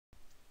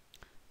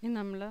ഇനി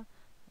നമ്മൾ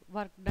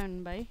work done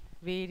by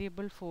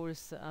variable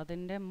force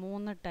അതിൻ്റെ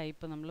 3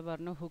 ടൈപ്പ് നമ്മൾ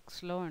പറഞ്ഞു.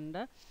 ഹുക്സ് ലോ ഉണ്ട്,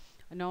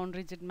 നോൺ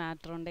റിജിഡ്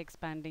മാറ്റർ ഉണ്ട്,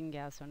 എക്സ്പാൻഡിങ്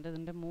ഗ്യാസ് ഉണ്ട്.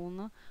 ഇതിൻ്റെ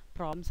 3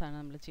 പ്രോബ്ലംസ് ആണ്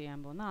നമ്മൾ ചെയ്യാൻ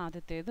പോകുന്നത്.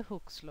 ആദ്യത്തേത്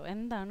ഹുക്സ് ലോ.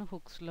 എന്താണ്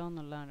ഹുക്സ് ലോ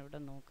എന്നുള്ളതാണ്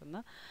ഇവിടെ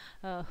നോക്കുന്നത്.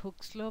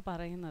 ഹുക്സ് ലോ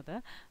പറയുന്നത്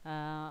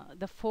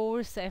the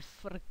force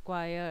F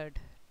required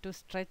to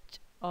stretch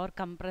or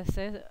compress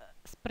A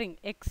spring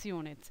X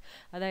units,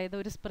 അതായത്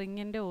ഒരു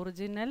സ്പ്രിങ്ങിൻ്റെ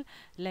ഒറിജിനൽ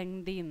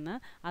ലെങ്തിൽ നിന്ന്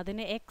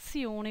അതിന് എക്സ്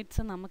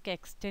യൂണിറ്റ്സ് നമുക്ക്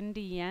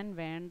എക്സ്റ്റെൻഡ് ചെയ്യാൻ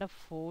വേണ്ട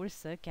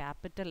ഫോഴ്സ്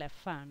ക്യാപിറ്റൽ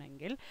എഫ്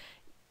ആണെങ്കിൽ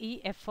ഈ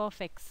എഫ്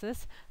ഓഫ്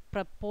എക്സസ്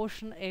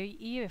പ്രപ്പോർഷൻ,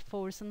 ഈ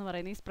ഫോഴ്സ് എന്ന്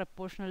പറയുന്നത് ഈസ്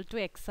പ്രപ്പോർഷണൽ ടു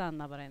എക്സ്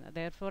ആണെന്നാണ് പറയുന്നത്.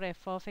 Therefore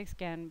F of X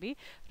can be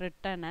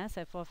written as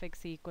F of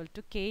X equal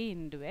to K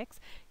into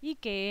X. ഈ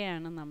കെ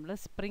ആണ് നമ്മൾ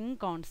സ്പ്രിങ്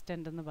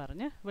കോൺസ്റ്റൻ്റ് എന്ന്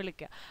പറഞ്ഞ്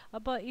വിളിക്കുക.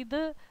 അപ്പോൾ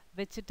ഇത്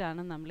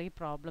വെച്ചിട്ടാണ് നമ്മൾ ഈ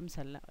പ്രോബ്ലംസ്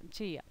എല്ലാം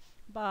ചെയ്യുക.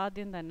 അപ്പോൾ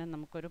ആദ്യം തന്നെ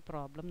നമുക്കൊരു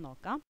പ്രോബ്ലം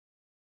നോക്കാം.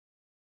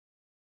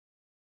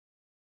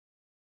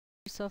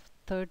 Force of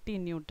 30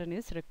 Newton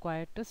is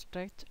required to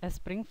stretch a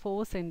spring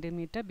 4 cm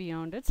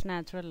beyond its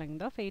natural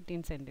length of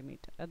 18 cm.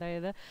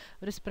 അതായത്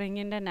ഒരു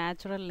സ്പ്രിങ്ങിൻ്റെ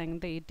നാച്ചുറൽ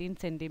ലെങ്ത് 18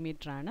 cm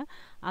ആണ്.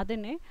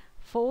 അതിനെ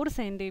 4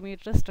 cm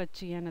സ്ട്രെച്ച്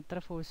ചെയ്യാൻ എത്ര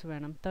ഫോഴ്സ്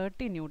വേണം?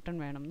 30 Newton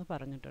വേണം എന്ന്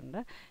പറഞ്ഞിട്ടുണ്ട്.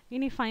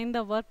 ഇനി find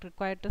the work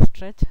required to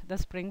stretch the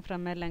spring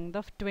from A length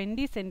of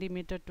 20 cm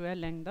to A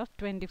length of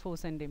 24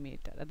 cm.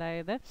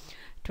 അതായത്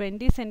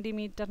 20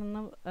 cm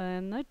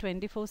നിന്ന്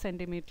 24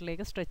 cm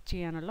സ്ട്രെച്ച്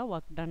ചെയ്യാനുള്ള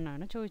വർക്ക് ഡൺ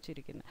ആണ്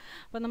ചോദിച്ചിരിക്കുന്നത്.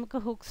 അപ്പോൾ നമുക്ക്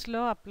ഹുക്സ്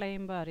ലോ അപ്ലൈ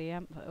ചെയ്യുമ്പോൾ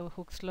അറിയാം,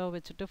 ഹുക്സ് ലോ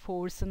വെച്ചിട്ട്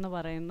ഫോഴ്സ് എന്ന്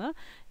പറയുന്നത്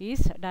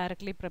is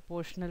directly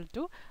proportional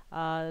to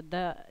the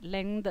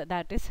length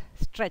that is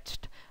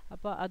stretched.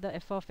 അപ്പോൾ അത്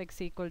F of X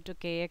equal to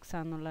K X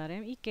ആണെന്നുള്ള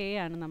അറിയാം. ഈ കെ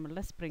ആണ്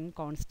നമ്മളുടെ സ്പ്രിങ്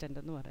കോൺസ്റ്റൻ്റ്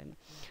എന്ന് പറയുന്നത്.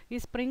 ഈ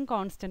സ്പ്രിങ്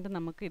കോൺസ്റ്റൻ്റ്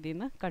നമുക്ക് ഇതിൽ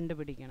നിന്ന്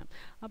കണ്ടുപിടിക്കണം.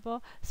 അപ്പോൾ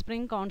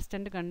സ്പ്രിങ്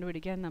കോൺസ്റ്റൻ്റ്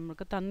കണ്ടുപിടിക്കാൻ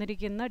നമുക്ക്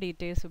തന്നിരിക്കുന്ന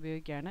ഡീറ്റെയിൽസ്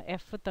ഉപയോഗിക്കുകയാണ്.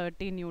 എഫ്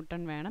 30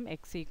 Newton വേണം,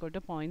 X equal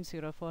to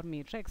 0.04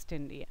 metre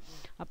extend ചെയ്യാം.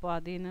 അപ്പോൾ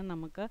അതിൽ നിന്ന്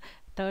നമുക്ക്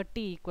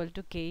 30 ഈക്വൽ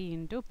ടു കെ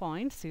ഇൻറ്റു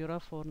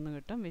 0.04 എന്ന്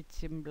കിട്ടും,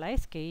 which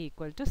implies K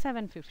equal to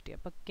 750.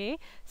 അപ്പോൾ കെ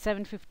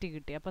 750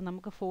 കിട്ടി. അപ്പോൾ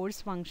നമുക്ക്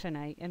ഫോഴ്സ്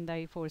ഫംഗ്ഷനായി.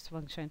 എന്തായി force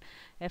function?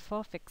 F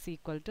of X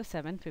equal to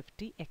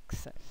 750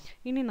 X.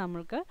 ഇനി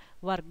നമ്മൾക്ക്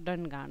വർക്ക്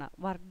ഡൺ കാണാം.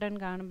 വർക്ക് ഡൺ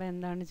കാണുമ്പോൾ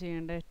എന്താണ്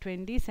ചെയ്യേണ്ടത്?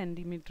 20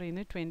 സെൻറ്റിമീറ്ററിൽ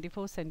നിന്ന്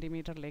 24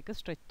 സെൻറ്റിമീറ്ററിലേക്ക്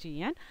സ്ട്രെച്ച്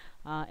ചെയ്യാൻ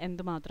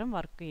എന്തുമാത്രം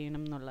വർക്ക്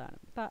ചെയ്യണം എന്നുള്ളതാണ്.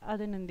 അപ്പോൾ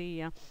അതിനെന്ത്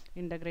ചെയ്യാം?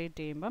 ഇൻ്റഗ്രേറ്റ്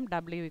ചെയ്യുമ്പം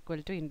W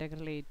equal to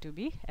integral A to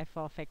B F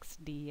of X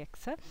D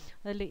X.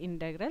 അതിൽ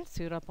ഇൻ്റഗ്രൽ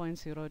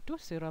 0.0 ടു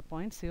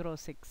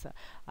 0.06.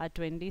 ആ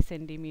 20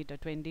 സെൻറ്റിമീറ്റർ,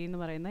 20 എന്ന്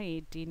പറയുന്ന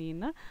 18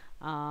 നിന്ന്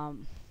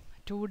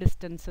 2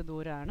 ഡിസ്റ്റൻസ്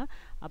ദൂരമാണ്.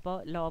 അപ്പോൾ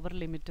ലോവർ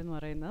ലിമിറ്റ് എന്ന്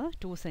പറയുന്നത്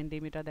 2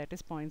 സെൻറ്റിമീറ്റർ, ദാറ്റ്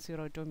ഈസ്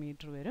 0.02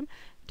 മീറ്റർ വരും.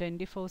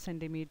 24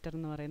 സെൻറ്റിമീറ്റർ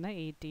എന്ന് പറയുന്ന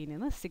 18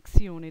 നിന്ന്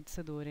 6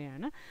 യൂണിറ്റ്സ്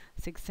ദൂരെയാണ്.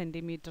 6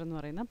 സെൻറ്റിമീറ്റർ എന്ന്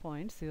പറയുന്ന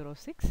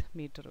 0.06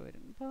 മീറ്റർ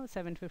വരും. അപ്പോൾ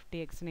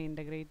 750 എക്സിനെ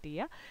ഇൻ്റഗ്രേറ്റ്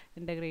ചെയ്യുക.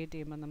 ഇൻ്റഗ്രേറ്റ്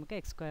ചെയ്യുമ്പോൾ നമുക്ക്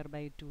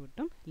x²/2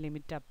 കിട്ടും.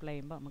 ലിമിറ്റ് അപ്ലൈ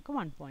ചെയ്യുമ്പോൾ നമുക്ക്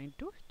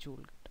 1.2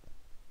 ജൂൾ കിട്ടും.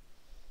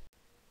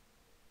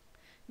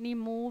 ഇനി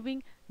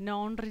മൂവിങ്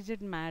നോൺ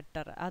റിജിഡ്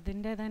മാറ്റർ,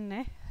 അതിൻ്റെ തന്നെ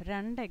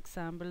 2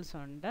 എക്സാമ്പിൾസ്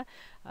ഉണ്ട്.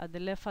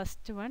 അതിൽ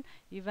first one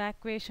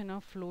evacuation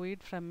of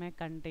fluid from A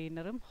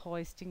കണ്ടെയ്നറും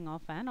hoisting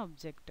of an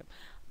ഒബ്ജക്റ്റും.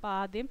 അപ്പോൾ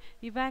ആദ്യം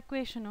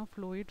evacuation of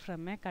fluid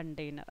from A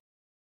container.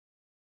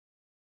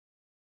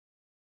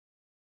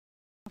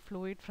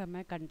 Fluid from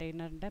A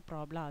കണ്ടെയ്നറിൻ്റെ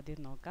problem ആദ്യം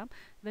നോക്കാം.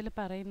 ഇതിൽ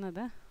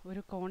പറയുന്നത്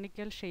ഒരു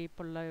കോണിക്കൽ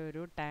ഷേപ്പുള്ള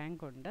ഒരു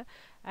ടാങ്ക് ഉണ്ട്.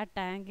 ആ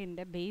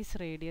ടാങ്കിൻ്റെ ബേസ്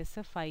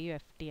റേഡിയസ് 5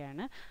 FT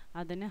ആണ്.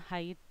 അതിന്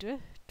ഹൈറ്റ്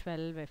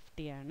 12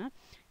 FT ആണ്.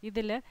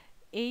 ഇതിൽ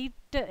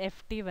 8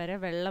 FT വരെ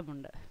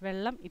വെള്ളമുണ്ട്.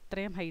 വെള്ളം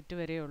ഇത്രയും ഹൈറ്റ്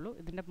വരെയേ ഉള്ളൂ.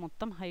 ഇതിൻ്റെ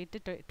മൊത്തം ഹൈറ്റ്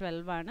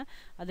 12 ആണ്.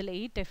 അതിൽ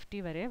 8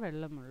 FT വരെ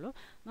വെള്ളമുള്ളൂ.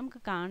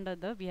 നമുക്ക്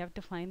കാണേണ്ടത് we have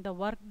to find the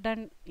work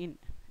done in.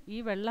 ഈ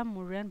വെള്ളം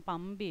മുഴുവൻ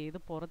പമ്പ് ചെയ്ത്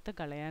പുറത്ത്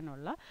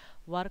കളയാനുള്ള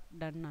വർക്ക്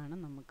ഡൺ ആണ്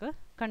നമുക്ക്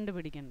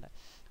കണ്ടുപിടിക്കേണ്ടത്.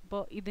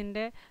 അപ്പോൾ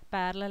ഇതിൻ്റെ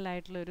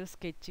പാരലലായിട്ടുള്ളൊരു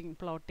സ്കെച്ചിങ്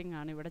പ്ലോട്ടിംഗ്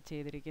ആണ് ഇവിടെ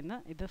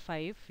ചെയ്തിരിക്കുന്നത്. ഇത്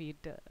 5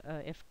 ഫീറ്റ്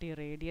FT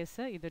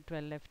റേഡിയസ്, ഇത്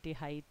 12 FT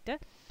ഹൈറ്റ്.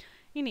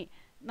 ഇനി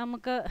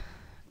നമുക്ക്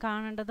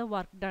കാണേണ്ടത്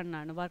വർക്ക് ഡൺ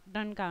ആണ്. വർക്ക്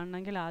ഡൺ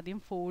കാണണമെങ്കിൽ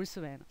ആദ്യം ഫോഴ്സ്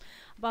വേണം.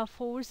 അപ്പോൾ ആ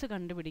ഫോഴ്സ്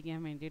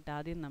കണ്ടുപിടിക്കാൻ വേണ്ടിയിട്ട്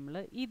ആദ്യം നമ്മൾ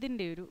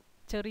ഇതിൻ്റെ ഒരു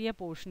ചെറിയ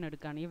പോർഷൻ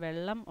എടുക്കുകയാണ്. ഈ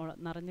വെള്ളം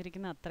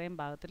നിറഞ്ഞിരിക്കുന്ന അത്രയും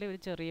ഭാഗത്തിൽ ഒരു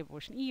ചെറിയ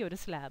പോർഷൻ, ഈ ഒരു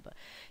സ്ലാബ്.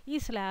 ഈ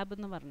സ്ലാബ്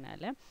എന്ന്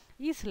പറഞ്ഞാൽ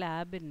ഈ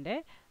സ്ലാബിൻ്റെ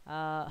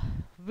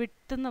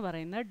വിഡ്ത്ത് എന്ന്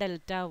പറയുന്നത്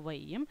ഡെൽറ്റ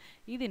വൈയും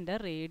ഇതിൻ്റെ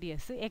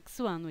റേഡിയസ്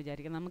എക്സും ആണെന്ന്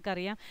വിചാരിക്കാം.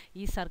 നമുക്കറിയാം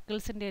ഈ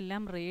സർക്കിൾസിൻ്റെ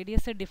എല്ലാം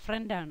റേഡിയസ്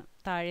ഡിഫറെൻ്റ് ആണ്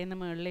താഴെ നിന്ന്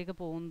മുകളിലേക്ക്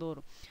പോകും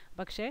തോറും.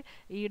 പക്ഷേ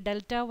ഈ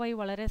ഡെൽറ്റ വൈ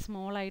വളരെ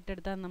സ്മോൾ ആയിട്ട്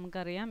എടുത്താൽ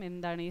നമുക്കറിയാം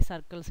എന്താണ് ഈ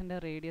സർക്കിൾസിൻ്റെ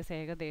റേഡിയസ്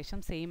ഏകദേശം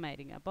സെയിം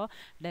ആയിരിക്കും. അപ്പോൾ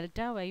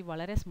ഡെൽറ്റ വൈ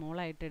വളരെ സ്മോൾ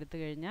ആയിട്ട് എടുത്തു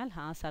കഴിഞ്ഞാൽ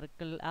ആ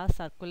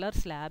സർക്കുലർ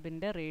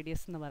സ്ലാബിൻ്റെ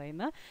റേഡിയസ് എന്ന്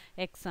പറയുന്നത്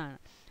എക്സ് ആണ്.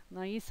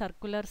 ഈ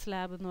സർക്കുലർ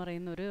സ്ലാബ് എന്ന്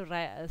പറയുന്ന ഒരു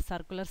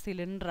സർക്കുലർ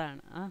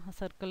സിലിണ്ടറാണ്. ആ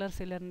സർക്കുലർ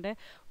സിലിണ്ടറിൻ്റെ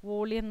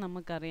വോളിയം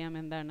നമുക്കറിയാം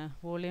എന്താണ്?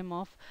 വോളിയം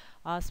ഓഫ്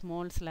ആ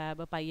സ്മോൾ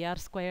സ്ലാബ്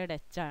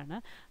πr²h ആണ്.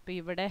 അപ്പോൾ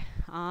ഇവിടെ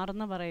r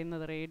എന്ന്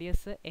പറയുന്നത്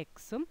റേഡിയസ്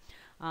എക്സും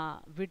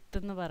വിഡ്ത്ത്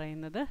എന്ന്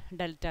പറയുന്നത്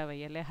ഡെൽറ്റ വൈ,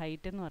 അല്ലെ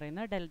ഹൈറ്റ് എന്ന്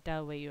പറയുന്നത് ഡെൽറ്റ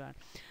വൈയും ആണ്.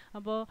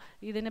 അപ്പോൾ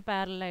ഇതിന്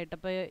പാരലായിട്ട്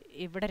അപ്പോൾ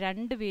ഇവിടെ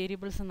രണ്ട്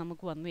വേരിയബിൾസ്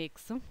നമുക്ക് വന്നു,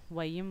 എക്സും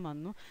വൈയും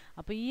വന്നു.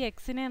 അപ്പോൾ ഈ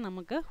എക്സിനെ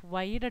നമുക്ക്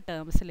വൈയുടെ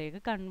ടേംസിലേക്ക്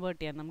കൺവേർട്ട്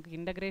ചെയ്യാം. നമുക്ക്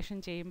ഇൻ്റഗ്രേഷൻ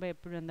ചെയ്യുമ്പോൾ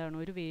എപ്പോഴും എന്താണ്,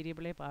 ഒരു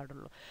വേരിയബിളേ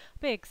പാടുള്ളൂ.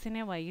 അപ്പോൾ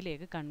എക്സിനെ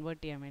വൈയിലേക്ക്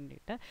കൺവേർട്ട് ചെയ്യാൻ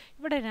വേണ്ടിയിട്ട്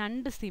ഇവിടെ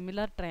രണ്ട്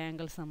സിമിലർ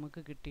ട്രയാങ്കിൾസ്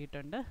നമുക്ക്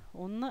കിട്ടിയിട്ടുണ്ട്.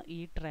 ഒന്ന്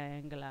ഈ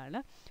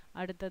ട്രയാങ്കിളാണ്,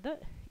 അടുത്തത്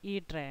ഈ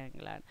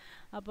ട്രയാങ്കിളാണ്.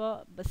 അപ്പോൾ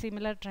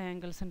സിമിലർ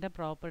ട്രയാങ്കിൾസിൻ്റെ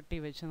പ്രോപ്പർട്ടി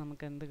വെച്ച്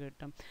നമുക്ക് എന്ത്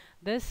കിട്ടും?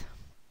 ദിസ്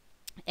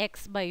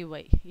എക്സ് ബൈ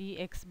വൈ, ഈ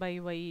X by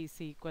Y is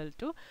equal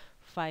to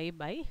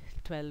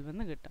 5/12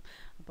 എന്ന് കിട്ടും.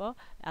 അപ്പോൾ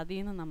അതിൽ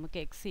നിന്ന് നമുക്ക്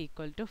എക്സ്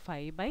ഈക്വൽ ടു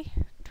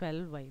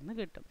 5/12y എന്ന്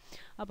കിട്ടും.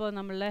 അപ്പോൾ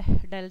നമ്മളെ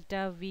ഡെൽറ്റ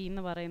വി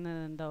എന്ന്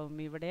പറയുന്നത് എന്താവും?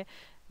 ഇവിടെ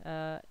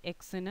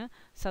എക്സിന്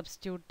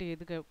സബ്സ്റ്റിറ്റ്യൂട്ട്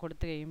ചെയ്ത്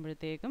കൊടുത്തു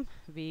കഴിയുമ്പോഴത്തേക്കും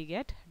we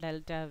get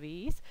delta V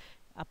is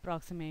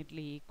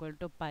approximately equal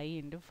to pi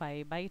into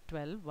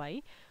 5/12y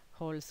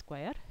whole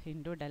square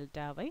into delta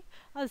Y.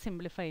 അത്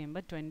സിംപ്ലിഫൈ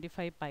ചെയ്യുമ്പോൾ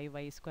 25 പൈ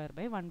വൈ സ്ക്വയർ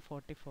ബൈ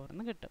 144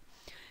 എന്ന് കിട്ടും.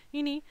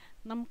 ഇനി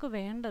നമുക്ക്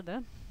വേണ്ടത്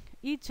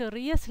ഈ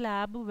ചെറിയ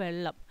സ്ലാബ്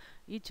വെള്ളം,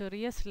 ഈ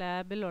ചെറിയ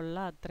സ്ലാബിലുള്ള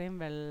അത്രയും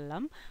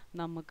വെള്ളം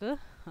നമുക്ക്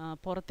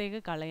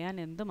പുറത്തേക്ക് കളയാൻ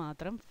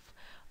എന്തുമാത്രം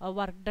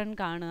വർക്ക് ഡൺ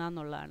കാണുക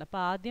എന്നുള്ളതാണ്.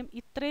 അപ്പോൾ ആദ്യം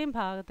ഇത്രയും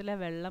ഭാഗത്തിലെ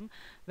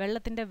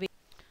വെള്ളത്തിൻ്റെ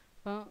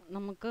അപ്പോൾ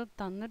നമുക്ക്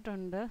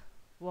തന്നിട്ടുണ്ട്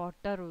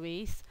water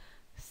vase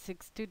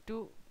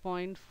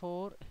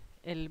 62.4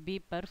 LB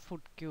per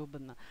foot cube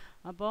എന്ന്.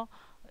 അപ്പോൾ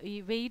ഈ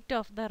weight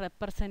of the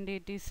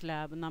representative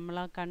slab, നമ്മൾ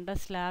ആ കണ്ട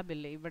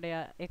സ്ലാബില്ലേ ഇവിടെ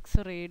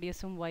എക്സ്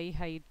റേഡിയസും വൈ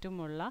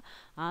ഹൈറ്റുമുള്ള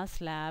ആ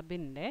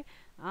സ്ലാബിൻ്റെ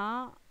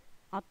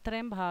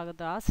അത്രയും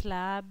ഭാഗത്ത് ആ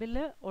സ്ലാബിൽ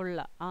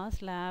ഉള്ള ആ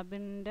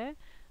സ്ലാബിൻ്റെ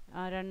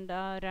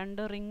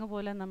രണ്ട് റിങ്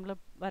പോലെ നമ്മൾ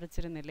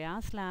വരച്ചിരുന്നില്ലേ, ആ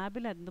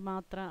സ്ലാബിൽ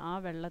എന്തുമാത്രം ആ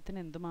വെള്ളത്തിന്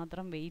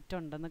എന്തുമാത്രം വെയിറ്റ്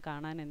ഉണ്ടെന്ന്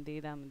കാണാൻ എന്ത്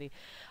ചെയ്താൽ മതി?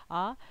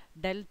 ആ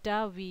ഡെൽറ്റ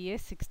വി എ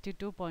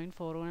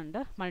 62.4 കൊണ്ട്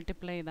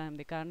മൾട്ടിപ്ലൈ ചെയ്താൽ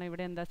മതി. കാരണം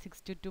ഇവിടെ എന്താ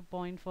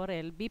 62.4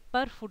 LB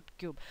per foot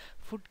cube.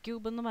 Foot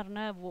cube എന്ന്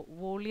പറഞ്ഞാൽ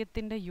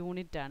വോളിയത്തിൻ്റെ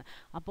യൂണിറ്റാണ്.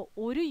 അപ്പോൾ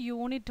ഒരു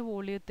യൂണിറ്റ്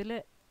വോളിയത്തിൽ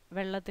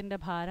വെള്ളത്തിൻ്റെ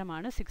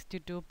ഭാരമാണ്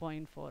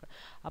 62.4.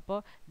 അപ്പോൾ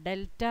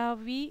ഡെൽറ്റ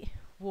വി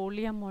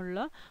വോളിയമുള്ള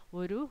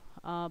ഒരു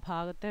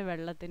ഭാഗത്തെ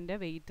വെള്ളത്തിൻ്റെ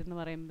വെയിറ്റ് എന്ന്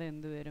പറയുമ്പോൾ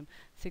എന്ത് വരും?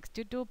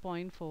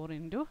 62.4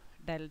 ഇൻറ്റു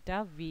ഡെൽറ്റ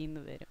വി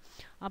എന്ന് വരും.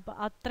 അപ്പോൾ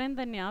അത്രയും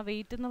തന്നെ ആ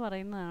വെയിറ്റ് എന്ന്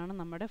പറയുന്നതാണ്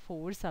നമ്മുടെ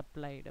ഫോഴ്സ്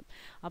അപ്ലൈഡ്.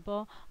 അപ്പോൾ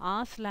ആ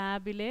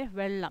സ്ലാബിലെ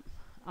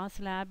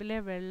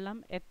വെള്ളം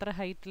എത്ര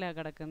ഹൈറ്റിലാണ്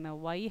കിടക്കുന്നത്?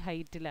 വൈ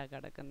ഹൈറ്റിലാണ്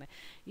കിടക്കുന്നത്.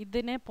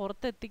 ഇതിനെ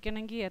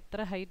പുറത്തെത്തിക്കണമെങ്കിൽ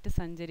എത്ര ഹൈറ്റ്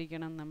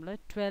സഞ്ചരിക്കണം? നമ്മൾ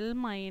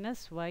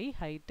 12 - y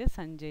ഹൈറ്റ്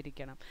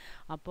സഞ്ചരിക്കണം.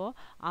 അപ്പോൾ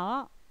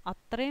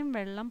അത്രയും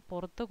വെള്ളം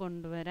പുറത്ത്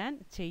കൊണ്ടുവരാൻ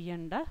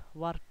ചെയ്യേണ്ട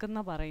വർക്ക്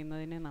എന്ന്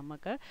പറയുന്നതിനെ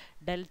നമുക്ക്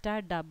ഡെൽറ്റ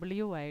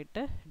ഡബ്ല്യു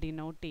ആയിട്ട്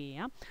ഡിനോട്ട്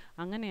ചെയ്യാം.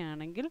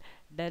 അങ്ങനെയാണെങ്കിൽ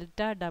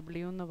ഡെൽറ്റ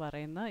ഡബ്ല്യു എന്ന്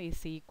പറയുന്നത്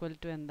ഈസ് ഈക്വൽ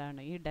ടു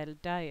എന്താണ്? ഈ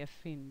ഡെൽറ്റ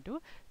എഫ് ഇൻറ്റു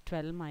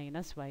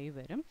 12 - y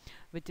വരും,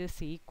 which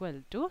is equal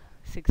to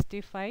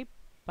 65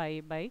 pi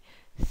by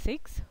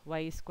 6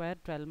 Y square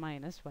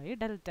 12 - y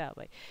delta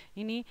Y.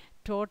 ഇനി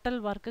ടോട്ടൽ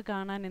വർക്ക്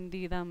കാണാൻ എന്ത്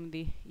ചെയ്താൽ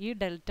മതി? ഈ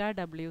ഡെൽറ്റ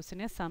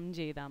ഡബ്ല്യൂസിനെ സം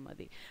ചെയ്താൽ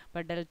മതി.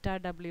 അപ്പോൾ ഡെൽറ്റ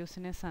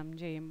ഡബ്ല്യൂസിനെ സം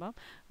ചെയ്യുമ്പം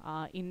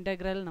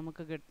ഇൻ്റഗ്രൽ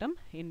നമുക്ക് കിട്ടും.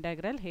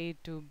 ഇൻ്റഗ്രൽ എ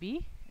ടു ബി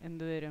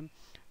എന്ത് വരും?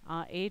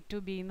 എ ടു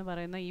ബി എന്ന്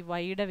പറയുന്ന ഈ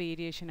വൈയുടെ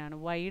വേരിയേഷനാണ്.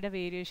 വൈയുടെ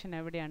വേരിയേഷൻ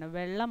എവിടെയാണ്?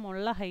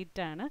 വെള്ളമുള്ള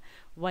ഹൈറ്റാണ്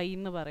വൈ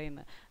എന്ന്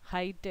പറയുന്നത്.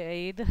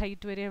 ഏത്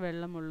ഹൈറ്റ് വരെ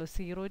വെള്ളമുള്ളൂ?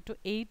 0 to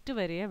 8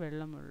 വരെ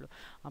വെള്ളമുള്ളൂ.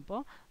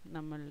 അപ്പോൾ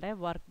നമ്മളുടെ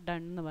വർക്ക്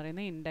ഡൺ എന്ന്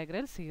പറയുന്നത്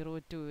ഇൻ്റഗ്രൽ 0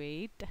 to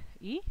 8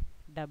 ഈ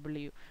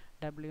ഡബ്ല്യു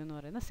എന്ന്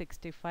പറയുന്നത്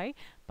 65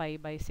 pi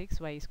by 6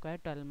 Y square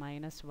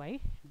 12 - y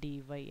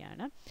dy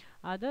ആണ്.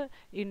 അത്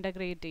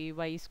ഇൻ്റഗ്രേറ്റ് ഈ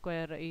വൈ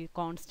സ്ക്വയർ ഈ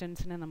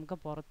കോൺസ്റ്റൻസിനെ നമുക്ക്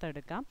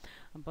പുറത്തെടുക്കാം.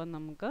 അപ്പോൾ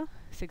നമുക്ക്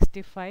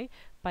 65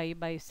 pi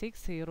by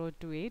 6 0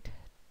 to 8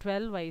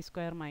 12y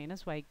square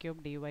minus y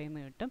cube dy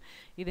എന്ന് കിട്ടും.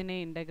 ഇതിനെ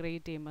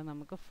ഇൻ്റഗ്രേറ്റ് ചെയ്യുമ്പോൾ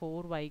നമുക്ക്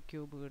 4y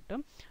ക്യൂബ്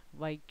കിട്ടും.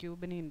 y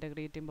ക്യൂബിനെ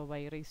ഇൻ്റഗ്രേറ്റ് ചെയ്യുമ്പോൾ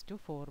y റേസ് ടു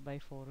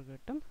 4/4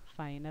 കിട്ടും.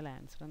 ഫൈനൽ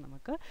ആൻസർ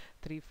നമുക്ക്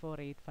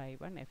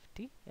 34851 FT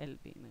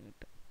LB എന്ന്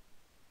കിട്ടും.